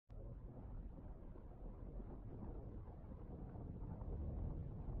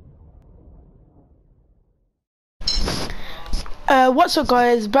What's up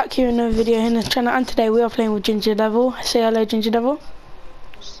guys, back here in another video in the channel, and today we are playing with Ginger Devil. Say hello Ginger Devil.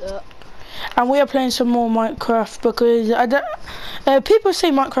 What's up? And we are playing some more Minecraft because I don't, people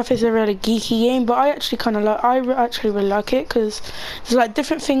say Minecraft is a really geeky game, but I actually actually really like it because there's like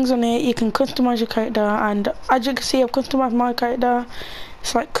different things on it. You can customize your character, and as you can see I've customized my character.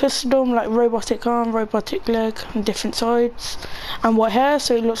 It's like custom, like robotic arm, robotic leg, and different sides, and white hair,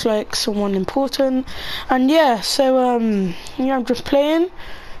 so it looks like someone important. And yeah, so yeah, I'm just playing.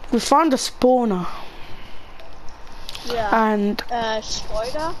 We found a spawner. Yeah. And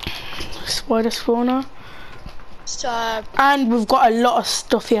spider spawner. So and we've got a lot of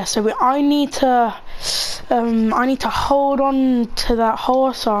stuff here, so I need to hold on to that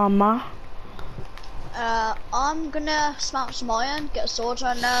horse armor. I'm gonna smelt some iron, get a sword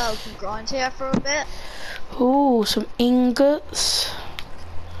right now, we can grind here for a bit. Ooh, some ingots.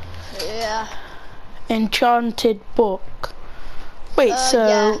 Yeah. Enchanted book. Wait, so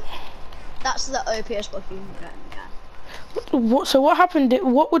yeah. That's the OPS book you can get. Yeah. What? So what happened?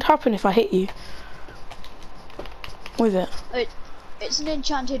 What would happen if I hit you with it? It's an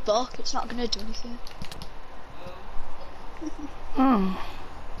enchanted book. It's not gonna do anything.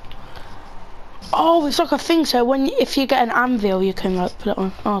 Oh, it's like a thing. So if you get an anvil, you can like put it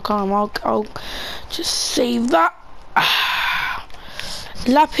on. Oh, calm. I'll just save that.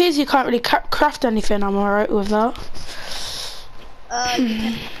 Lapis, you can't really craft anything. Am I right with that? You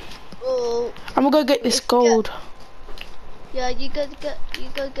can. Oh. I'm gonna go get this gold. Yeah, you go get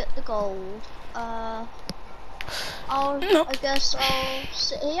the gold. I guess I'll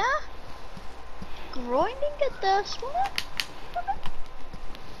sit here, grinding at this one.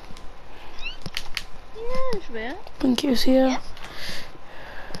 Yes, man. Thank you, here. Yeah.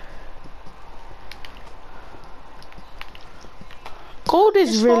 Gold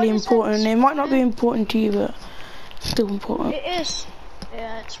is really important. It might not be important to you, but still important. It is.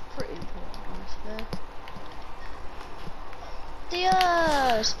 Yeah, it's pretty important, honestly.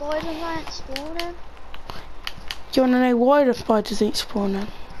 The spiders aren't spawning. Do you want to know why the spiders ain't spawning?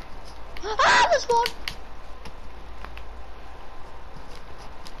 Ah, there's one!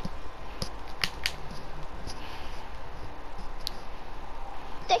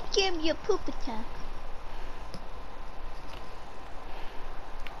 That gave me a poop attack.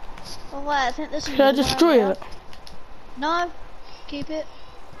 Oh wait, I think this is. Should I destroy it? No, keep it.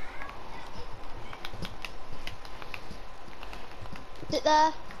 Sit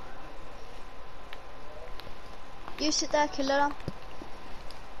there. You sit there, killer.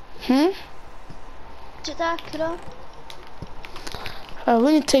 Sit there, killer.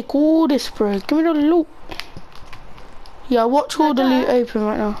 We need to take all this, bro. Give me the loot. Yeah, watch all the loot open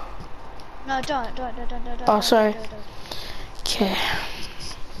right now. No, don't. Oh, sorry. Okay.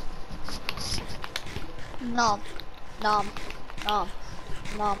 Nom.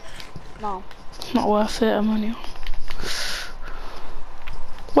 It's not worth it, Emmanuel.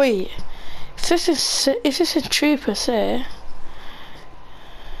 Wait, if this is a trooper, say.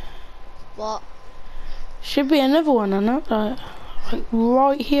 What? Should be another one, I know, like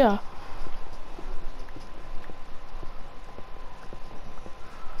right here.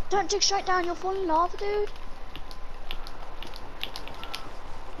 Don't dig straight down, you'll fall in lava, dude.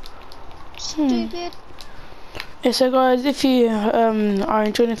 Stupid. Yeah, so guys, if you are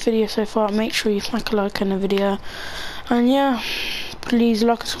enjoying the video so far, make sure you smack a like on the video, and yeah, please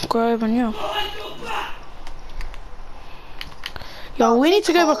like and subscribe, and yeah. Yo, we need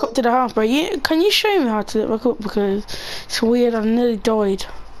to go back up to the house, bro. Can you show me how to get back up, because it's weird, I nearly died.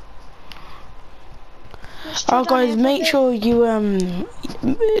 Oh guys, make sure you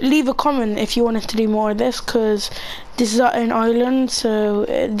leave a comment if you want us to do more of this, because this is our own island, so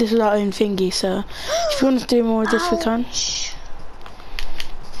this is our own thingy, so if you want us to do more of this, we can.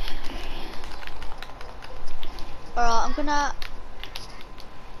 Alright, I'm gonna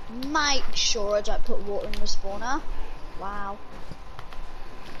make sure I don't put water in the spawner. Wow.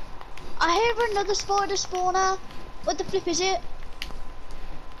 I hear another spider spawner. What the flip is it?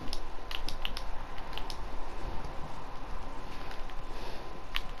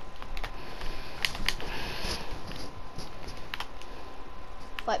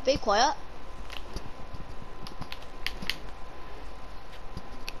 Right, be quiet.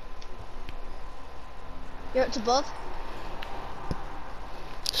 You're up to above.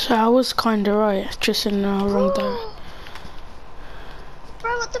 So I was kinda right, just in the wrong there.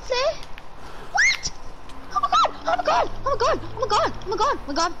 Bro, what the flip? What? Oh my god! Oh my god! Oh my god! Oh my god! Oh my god! Oh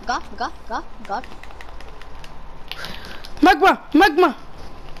my god! Oh my god! Oh my god!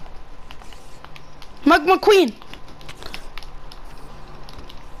 Magma queen!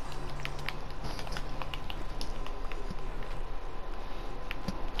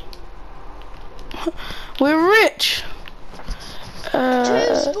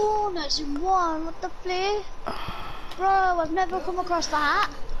 spawners in one, what the flip? Bro, I've never come across that.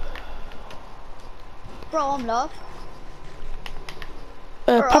 Bro, I'm low.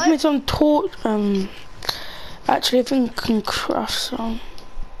 Pop me some torch. Actually, I think I can craft some.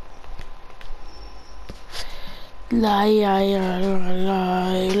 Lie.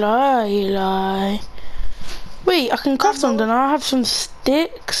 Wait, I can craft something. I have some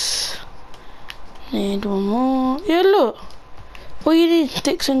sticks. Need one more. Yeah, look. All you need is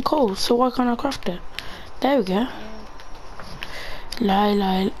sticks and coal, so why can't I craft it? There we go.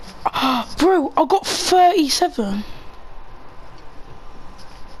 Lie. Bro, I got 37.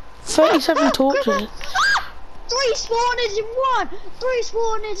 37 torches. 3 spawners in one. 3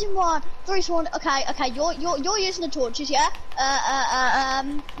 spawners in one. 3 spawners. Okay. You're using the torches, yeah?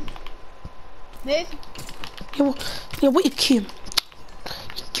 Move. Yeah, what you Kim?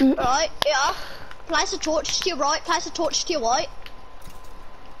 Right, yeah. Place a torch to your right. Place a torch to your right.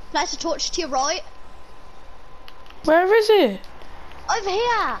 Place a torch to your right. Where is it? Over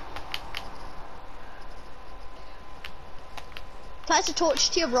here. Place a torch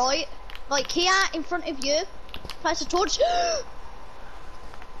to your right. Like here, in front of you. Place a torch.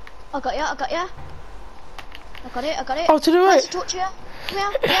 I got ya. I got it. Oh, to the right. Place a torch here. Come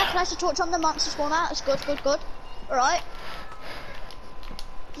here. Yeah, place a torch on the monster spawner. That's good. Alright.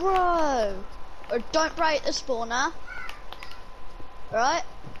 Bro. Or don't break the spawner. Alright.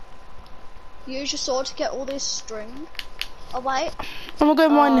 Use your sword to get all this string. Oh wait. I'm gonna go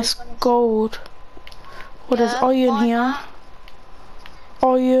mine this gold. What is iron here?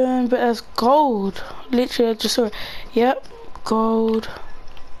 Iron, but there's gold. Literally, I just saw it. Yep, gold.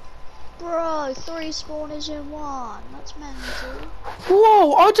 Bro, 3 spawners in one. That's mental.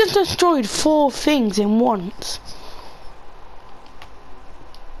 Whoa, I just destroyed 4 things in once.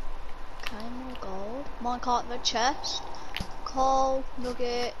 Okay, more gold. Minecart in the chest. Coal,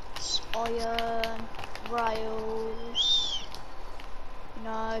 nuggets, iron, rails.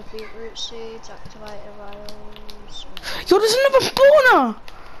 No, beetroot seeds, activator rails. Yo, there's another spawner!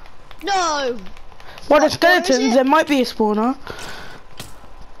 No! Well, the skeletons, there might be a spawner.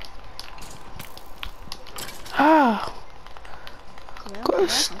 Ah. Gotta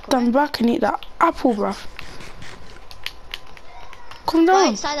stand back and eat that apple, bruv. Come down.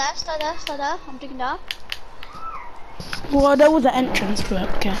 Wait, stay there. I'm digging down. Well, there was an entrance, but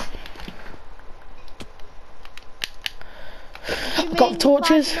okay. Got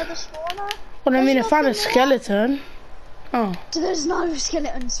torches. Well, I mean, I found a skeleton. Oh. So there's no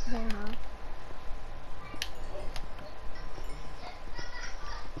skeleton spawner.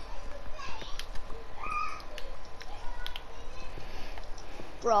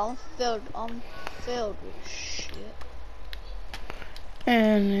 Bro, I'm filled with shit.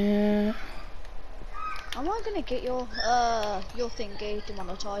 And am I gonna get your thingy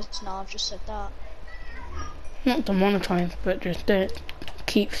demonetized? No, I've just said that. not demonetized, but just don't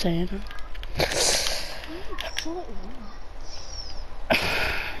keep saying it.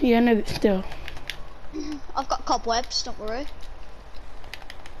 Yeah, no, but still. I've got cobwebs, don't worry.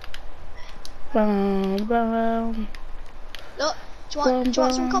 Bum. Look, do you want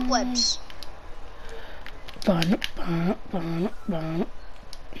some cobwebs? Bum.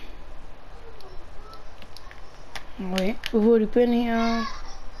 Wait, we've already been here.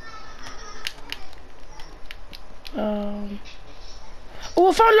 Oh,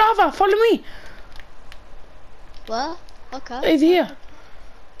 I found lava! Follow me! Where? Okay. Over here.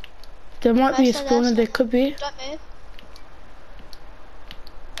 There might be a spawner, there could be. Don't move.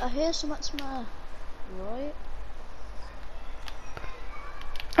 I hear something smell. Right.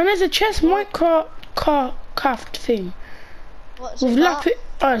 And there's a chest Minecraft thing. What's with it got? lapis.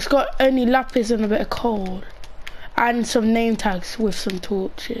 Oh, it's got only lapis and a bit of coal. And some name tags with some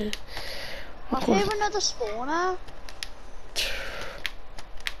torches. I hear another spawner.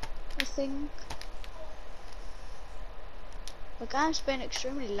 I think. The game's been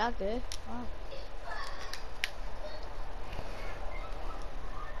extremely laggy. Wow.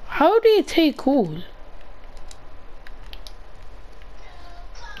 How do you take all?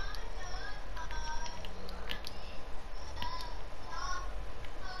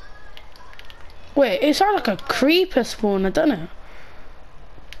 Wait, it sounds like a creeper spawner, doesn't it?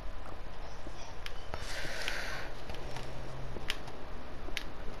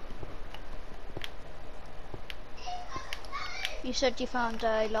 You said you found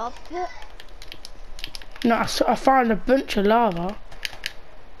a lava pit? No, I found a bunch of lava.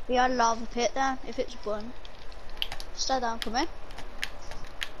 We had a lava pit then, if it's one. Stay down, come in.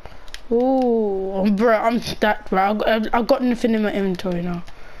 Ooh, bro, I'm stacked, bro. I've got nothing in my inventory now.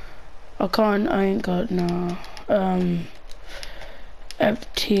 I ain't got no.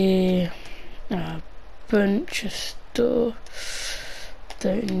 Empty a bunch of stuff.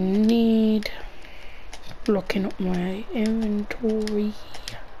 Don't need. Locking up my inventory.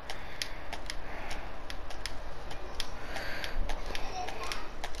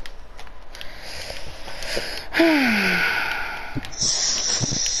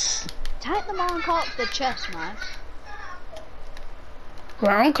 Take the minecart to the chest, man. Bro,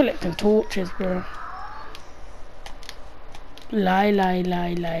 I'm collecting torches, bro. Lie, lie,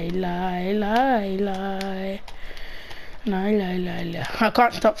 lie, lie, lie, lie, lie. Lie, lie, lie, lie. I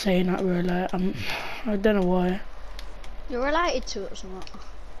can't stop saying that, bro. Like, I don't know why. You're related to it or something?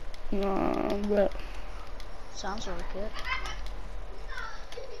 No, but... Sounds like it.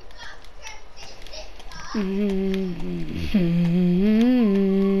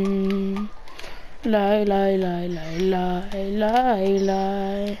 Lie, lie, lie, lie, lie, lie,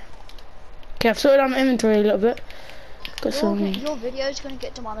 lie. Okay, I've sorted out my inventory a little bit. Got some... Your video's gonna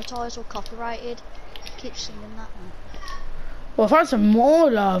get demonetized or copyrighted. Keep singing that, man. Well, I found some more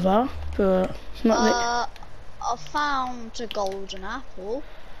lava, but it's not I found a golden apple.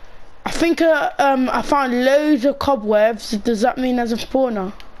 I think I found loads of cobwebs. Does that mean there's a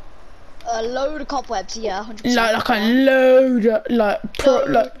spawner? A load of cobwebs, yeah, 100%. Like a load of, like a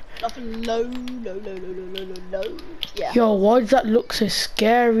load, yeah. Yo, why does that look so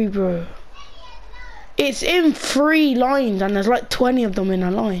scary, bro? It's in 3 lines and there's like 20 of them in a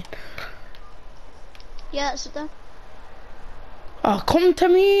line. Yeah, that's it then. Oh, come to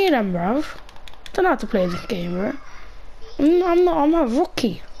me then, bro. Don't know how to play this game, bro. I'm a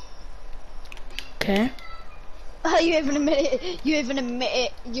rookie. Okay. You even admit it. You even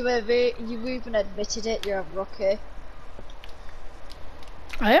admitted it. You're a rookie.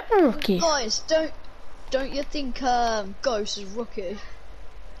 I am a rookie. Guys, don't you think Ghost is rookie?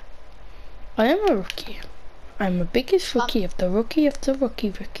 I am a rookie. I'm the biggest rookie of the rookie of the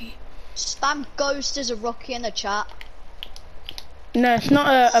rookie. Spam Ghost as a rookie in the chat. No, it's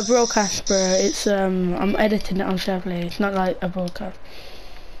not a broadcast, bro. It's I'm editing it on SharePlay. It's not like a broadcast.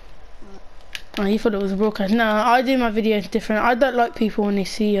 Oh, you thought it was a broadcast. No, I do my videos different. I don't like people when they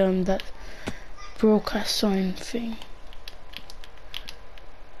see that broadcast sign thing.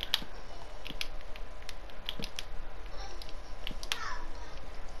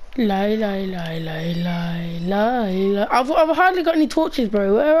 Lie, lie, lie, lie, lie, lie, lie. I've hardly got any torches,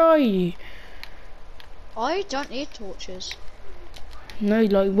 bro. Where are you? I don't need torches. No,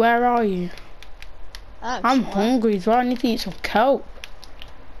 like, where are you? I'm hungry as well. I need to eat some kelp.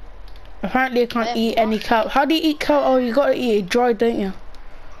 Apparently I can't eat any kelp. How do you eat kelp? Oh, you gotta eat it dry, don't you?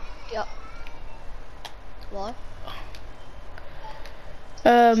 Yep. Why?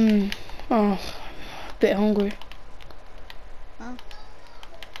 Oh, a bit hungry. Huh?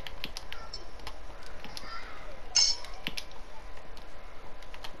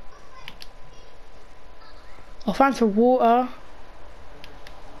 I found some water.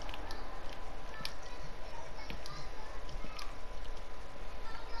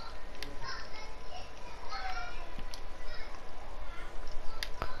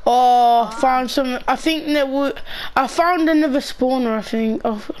 Oh, found some. I think I found another spawner. I think.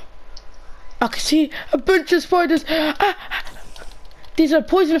 Oh, I can see a bunch of spiders. These are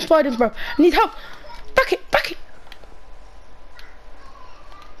poisonous spiders, bro. I need help. Back it, back it.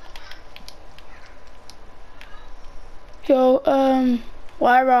 Yo,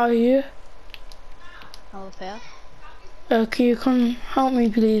 where are you? Over here. Can you come help me,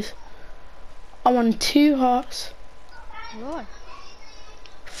 please? I'm on 2 hearts. Right.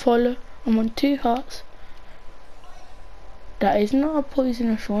 Follow. I'm on 2 hearts. That is not a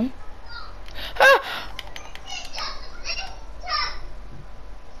poisonous one. Ah!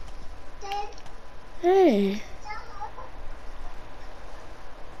 Hey.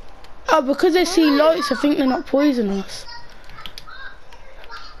 Oh, because they see lights, I think they're not poisonous.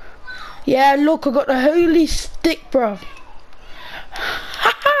 Yeah, look, I got the holy stick, bro.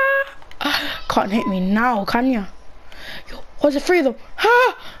 Can't hit me now, can ya? Yo, why's there 3 of them?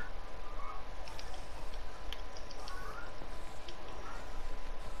 Ha!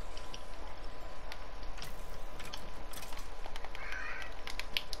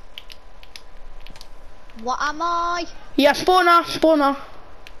 What am I? Yeah, spawner.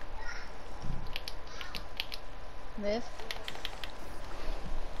 Move.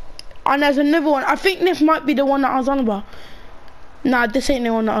 And there's another one. I think this might be the one that I was on about. Nah, this ain't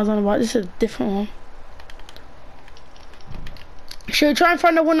the one that I was on about. This is a different one. Should we try and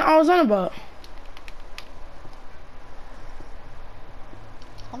find the one that I was on about?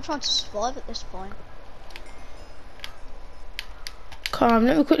 I'm trying to survive at this point. Calm,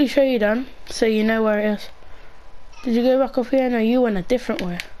 let me quickly show you then, so you know where it is. Did you go back up here? No, you went a different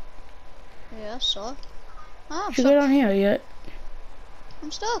way. Yeah, so. Ah, I'm Did you go stuck. down here yet?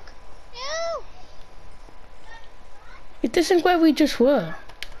 I'm stuck. Yeah. If this is where we just were.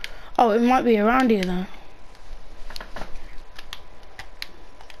 Oh, it might be around here though.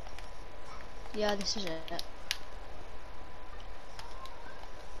 Yeah, this is it.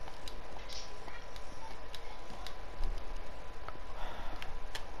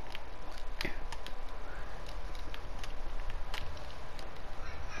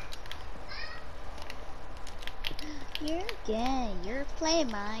 You're gay. You're playing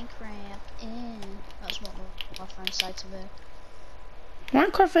Minecraft. That's what my friends say to me.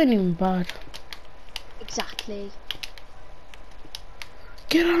 Minecraft ain't even bad. Exactly.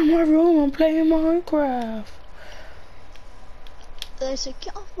 Get out of my room, I'm playing Minecraft. They said,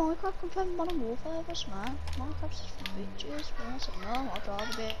 get off Minecraft and play Modern Warfare, that's man. Minecraft's just for bitches. But I said, no, I'd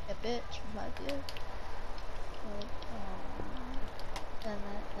rather be a bitch and play with you. Then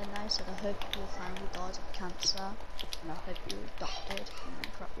they said, I hope your family dies of cancer. And I hope you're adopted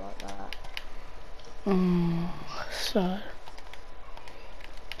and crap like that. Oh, sad.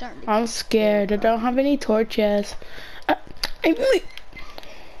 Don't really I'm scared, I don't have any torches.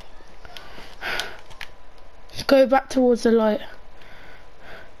 Go back towards the light.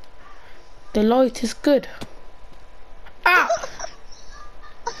 The light is good. Ah!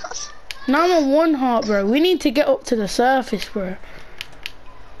 Now I'm on 1 heart, bro. We need to get up to the surface, bro.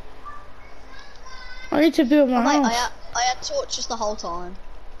 I need to build my house. I had torches the whole time.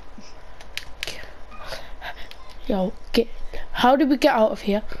 Yo, how did we get out of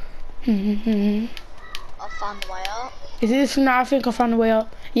here? I found the way out. Is it this? No, I think I found the way out.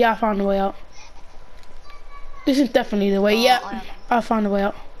 Yeah, I found the way out. This is definitely the way. Yeah, I found the way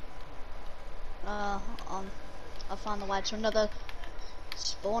out. I found the way to another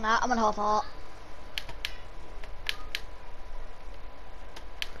spawn out. I'm on half heart.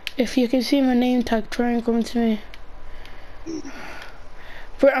 If you can see my name tag, try and come to me.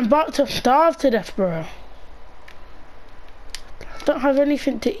 Bro, I'm about to starve to death, bro. I don't have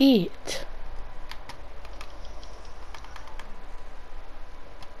anything to eat.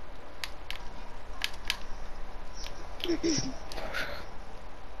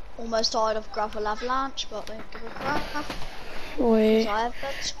 Almost died of gravel avalanche, but they give a crap. Wait. I have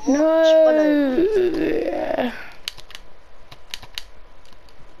that torch,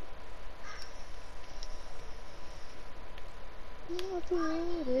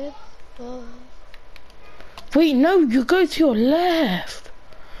 No. Wait, no, you go to your left.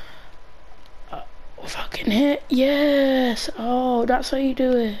 Fucking hit, yes. Oh, that's how you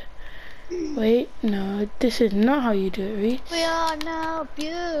do it. Wait, no, this is not how you do it, Reese. We are now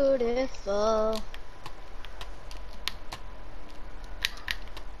beautiful.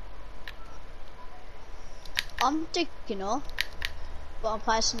 I'm digging up, but I'm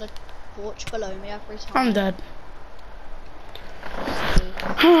placing a torch below me every time. I'm dead.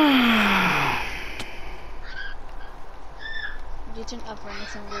 You didn't have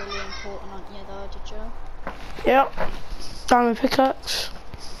anything really important on you though, did you? Yep. Diamond pickaxe.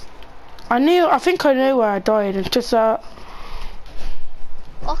 I think I knew where I died, it's just that.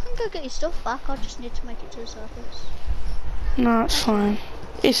 I can go get your stuff back, I just need to make it to the surface. No, it's fine.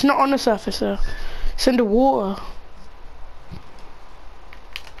 It's not on the surface though. It's in the water.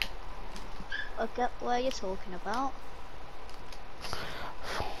 I get what you're talking about.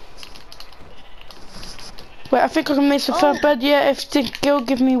 Wait, I think I can make the first bed, yeah, if the girl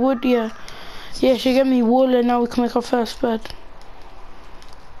give me wood, yeah. Yeah, she gave me wool and now we can make our first bed.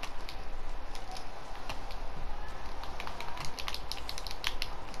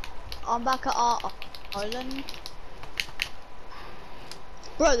 I'm back at our island.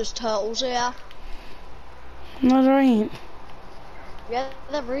 Bro, there's turtles here. No, there ain't. Yeah,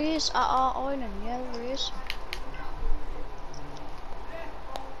 there is at our island, yeah, there is.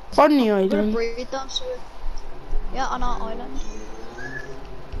 On the We're gonna island? breed them, so yeah, on our island.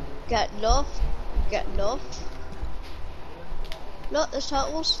 Get love, get love. Look, there's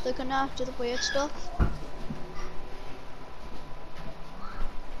turtles, they're gonna do the weird stuff.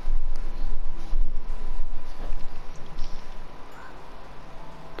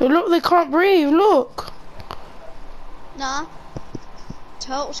 But look, they can't breathe, look. Nah,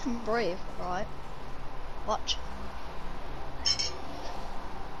 turtles can breathe, right? Watch.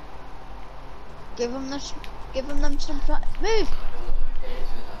 Give them some move!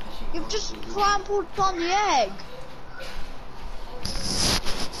 You've just trampled on the egg!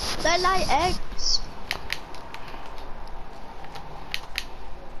 They lay eggs!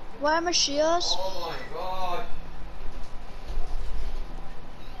 Where are my shears? Oh my god!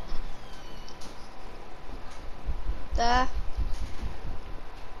 There.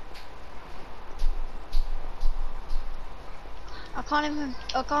 I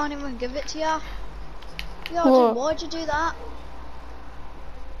can't even give it to you. Yo, What? dude, why'd you do that?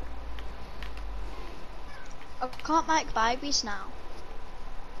 I can't make babies now.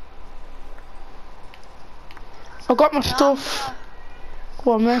 I got my No, stuff.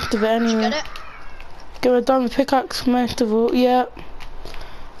 Well, most of it Did you anyway. get it? Get a diamond pickaxe, most of it, yeah.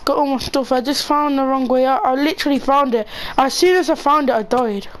 Got all my stuff. I just found the wrong way out. I literally found it. As soon as I found it, I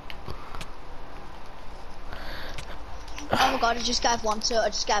died. Oh my god, I just gave one to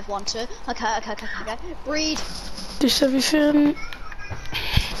it. Okay. Breed. Just everything.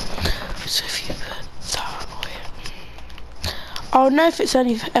 So if you put that away. I'll know if it's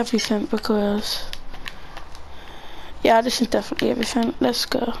everything because. Yeah, this is definitely everything. Let's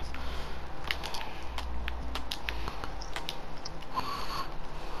go.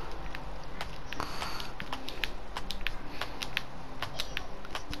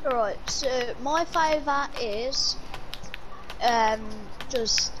 Alright, so my favour is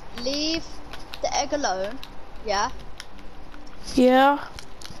just leave the egg alone, yeah? Yeah.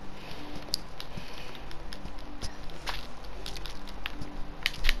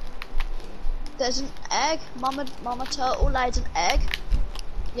 There's an egg, mama turtle laid an egg.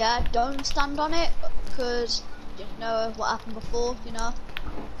 Yeah, don't stand on it, because you know what happened before, you know?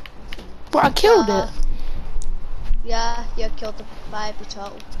 But I killed it. Yeah, you killed the baby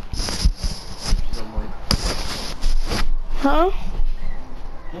turtle. Huh?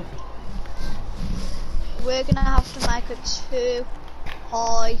 We're gonna have to make a 2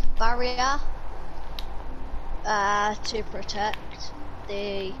 high barrier to protect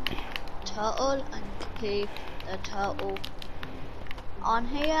the turtle and keep the turtle on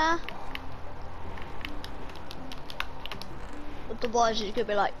here. Otherwise it's gonna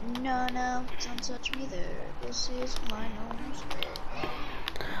be like, no, don't touch me there. This is my nose.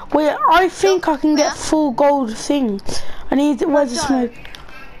 Wait, I think I can get full gold thing. I need, where's the smoke?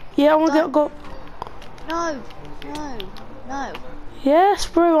 Yeah, I want to get gold. No. Yes,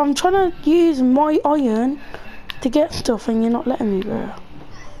 bro, I'm trying to use my iron to get stuff and you're not letting me, bro.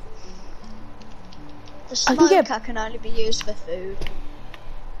 The smoker can only be used for food.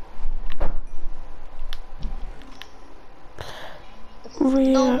 The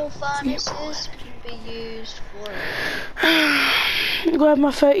normal furnaces can be used for Grab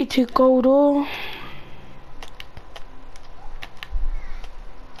my 32 gold ore.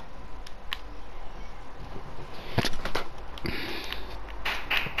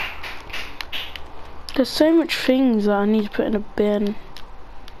 There's so much things that I need to put in a bin.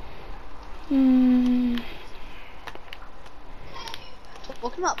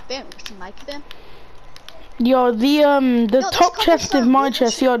 Talking about bin, we should make a bin. Yo, the top chest in my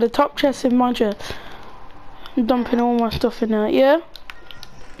chest. Yo, the top chest in my chest. I'm dumping all my stuff in there. Yeah.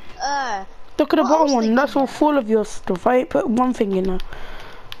 Look at the bottom one. That's all full of your stuff. I ain't put one thing in there.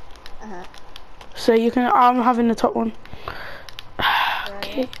 So you can. I'm having the top one.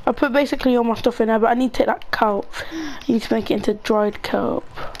 Okay. I put basically all my stuff in there, but I need to take that kelp. I need to make it into dried kelp.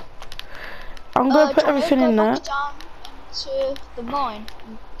 I'm gonna put everything in there. Down into the mine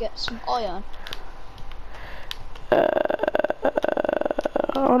and get some iron. I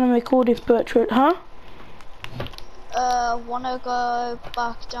wanna make all this birch wood, huh? Wanna go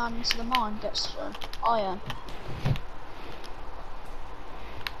back down into the mine, get some iron.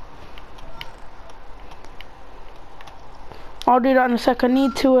 I'll do that in a sec. I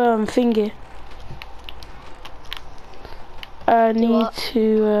need to thingy. I need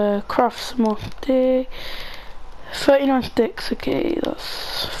to craft some more stick. 39 sticks, okay,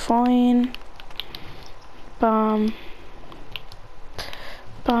 that's fine. Bam.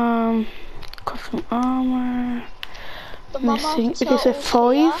 Bam. Craft some armor. Missing. Okay, so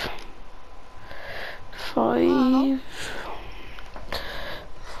 5. 5.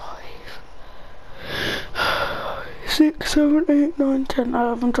 6, 7, 8, 9, 10,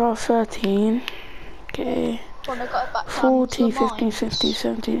 11, 12, 13. Okay. 14, 15, 16,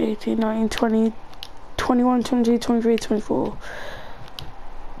 17, 18, 19, 20, 21, 22, 23, 24,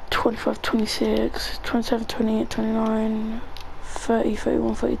 25, 26, 27, 28, 29, 30,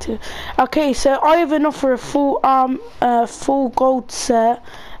 31, 32. Okay, so I have enough for a full gold set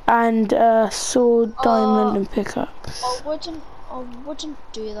and sword, diamond and pickaxe. I wouldn't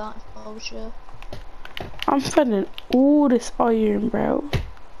do that if I was you. I'm spending all this iron, bro.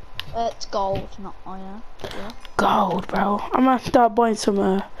 It's gold, not iron. Yeah. Gold, bro. I'm gonna start buying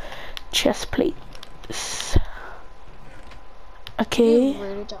some chest plates. Okay.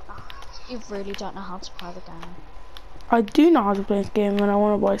 You really don't know how to play the game. I do know how to play this game and I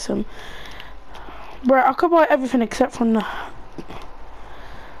want to buy some Bro, I could buy everything except from the...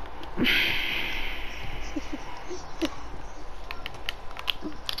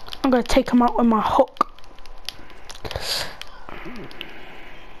 I'm gonna take him out with my hook.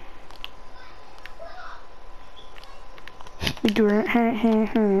 Squidward.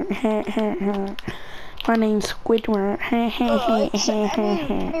 My name's Squidward.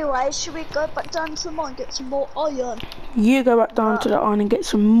 Anyway, should we go back down to the mine and get some more iron? You go back down to the iron and get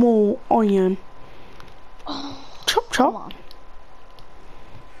some more iron. Chop chop. Come on.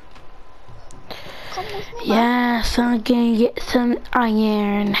 Come with me, man. Yes, I'm gonna get some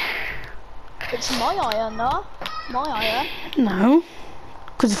iron. It's my iron, though. My iron. No.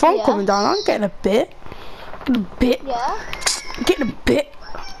 Because if I'm Yeah. coming down, I'm getting a bit. A bit. Yeah. Getting a bit.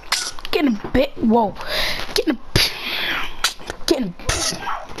 Getting a bit. Whoa. Getting a bit. Getting a bit.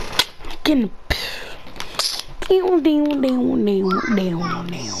 Getting a bit.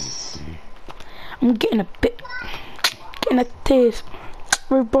 I'm getting a bit. Getting a taste.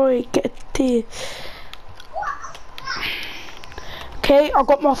 Boy, get a taste. Okay, I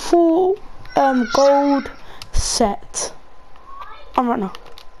got my full gold set. I'm right now.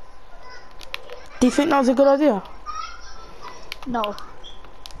 Do you think that was a good idea? No.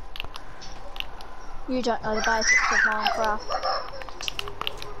 You don't know the basics of Minecraft.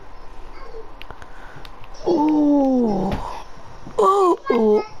 Ooh. Ooh,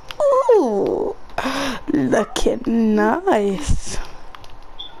 ooh, ooh. Looking nice.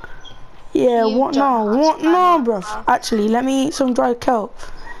 Yeah, You what don't now? know how What to now, find bruv? Minecraft. Actually, let me eat some dried kelp.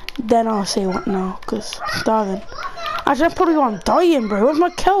 Then I'll say what now, because I'm starving. Actually, that's probably why I'm dying, bro. Where's my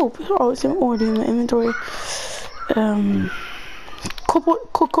kelp? Oh, it's already in my inventory.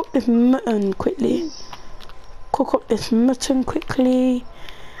 Cook up this mutton quickly. Cook up this mutton quickly.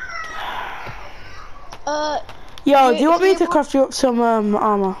 Yo, do you want me to craft you up some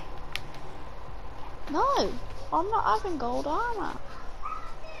armor? No, I'm not having gold armor.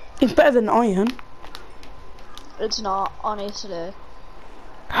 It's better than iron. It's not, honestly.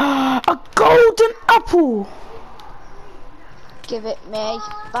 A golden apple! Give it me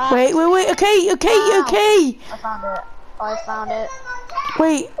back. Wait, okay. I found it. I found it.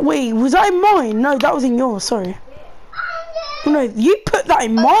 Wait, was that in mine? No, that was in yours, sorry. Oh, no, you put that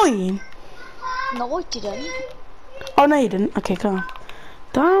in mine! No, I didn't. Oh, no, you didn't. Okay, come on.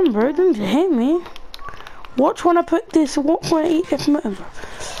 Damn, bro, don't hit me. Watch when I put this, watch when I eat this mutton.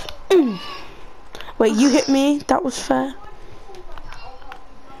 Wait, you hit me? That was fair.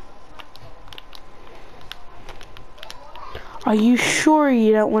 Are you sure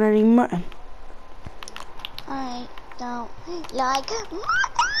you don't want any mutton? I don't like mutton.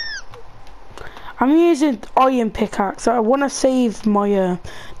 I'm using iron pickaxe. I want to save my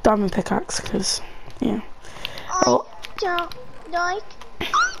diamond pickaxe because, yeah. Oh. Don't like.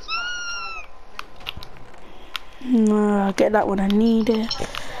 No, I'll get that when I need it.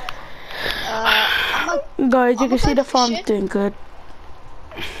 Guys, you can see the farm's doing good.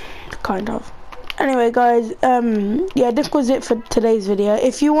 Kind of. Anyway, guys, yeah, this was it for today's video.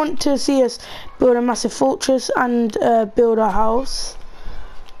 If you want to see us build a massive fortress and build a house,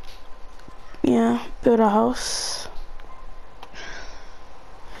 yeah, build a house.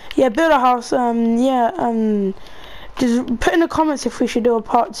 Yeah, build a house. Just put in the comments if we should do a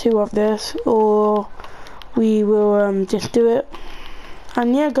part 2 of this, or we will just do it.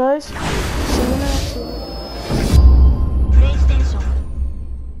 And yeah, guys, see you later.